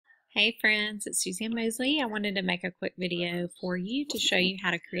Hey friends, it's Susie and Mosley. I wanted to make a quick video for you to show you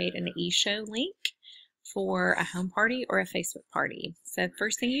how to create an Eshow link for a home party or a Facebook party. So the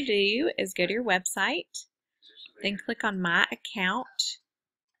first thing you do is go to your website, then click on My Account,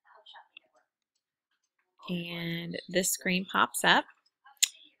 and this screen pops up.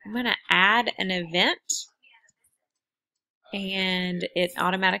 I'm going to add an event, and it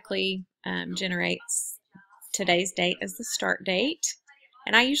automatically generates today's date as the start date.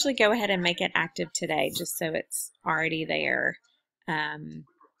 And I usually go ahead and make it active today just so it's already there in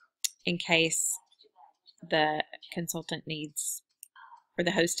case the consultant needs or the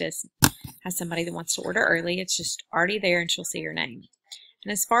hostess has somebody that wants to order early. It's just already there and she'll see your name.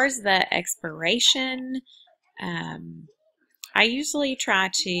 And as far as the expiration, I usually try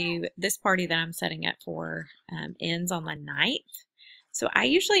to, this party that I'm setting up for ends on the 9th. So I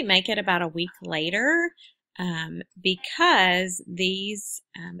usually make it about a week later because these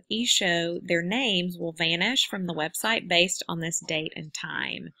Eshow, their names will vanish from the website based on this date and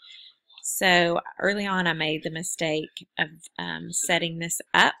time. So early on I made the mistake of setting this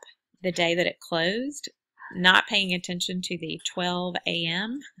up the day that it closed, not paying attention to the 12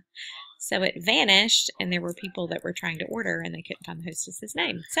 a.m. So it vanished and there were people that were trying to order and they couldn't find the hostess's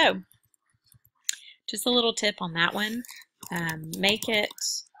name. So just a little tip on that one.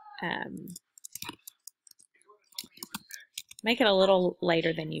 Make it a little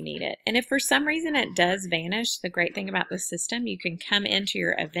later than you need it. And if for some reason it does vanish, the great thing about this system, you can come into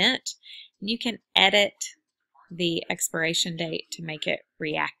your event and you can edit the expiration date to make it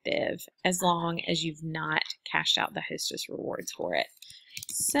reactive as long as you've not cashed out the hostess rewards for it.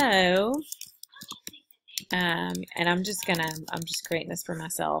 So, and I'm just creating this for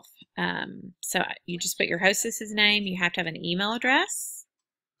myself. So you just put your hostess's name. You have to have an email address.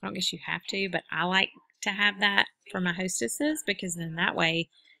 I don't guess you have to, but I like to have that for my hostesses because then that way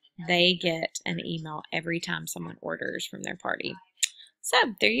they get an email every time someone orders from their party. So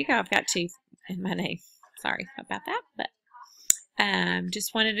there you go. I've got two in my name. Sorry about that, but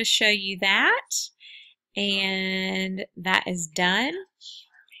just wanted to show you that, and that is done.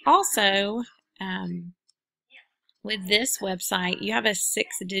 Also, with this website, you have a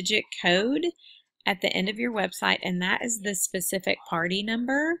 6-digit code at the end of your website, and that is the specific party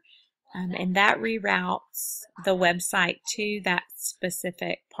number, and that reroutes the website to that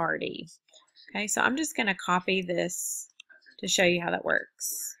specific party. Okay, so I'm just going to copy this to show you how that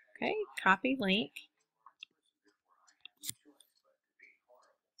works. Okay, copy link.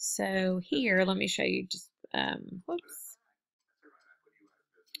 So here, let me show you just, whoops.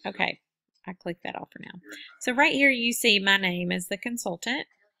 Okay, I clicked that off for now. So right here you see my name as the consultant.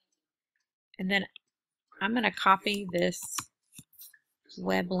 And then I'm going to copy this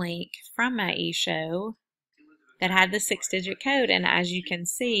web link from my Eshow that had the 6-digit code. And as you can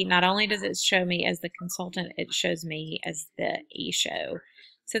see, not only does it show me as the consultant, it shows me as the Eshow.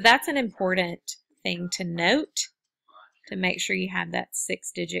 So that's an important thing to note, to make sure you have that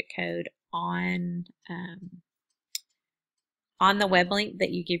 6-digit code on the web link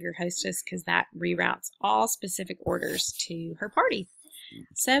that you give your hostess, because that reroutes all specific orders to her party.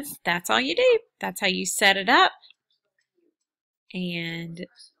 So that's all you do. That's how you set it up, and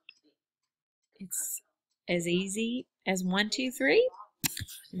it's as easy as 1, 2, 3,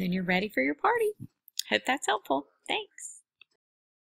 and then you're ready for your party. Hope that's helpful. Thanks.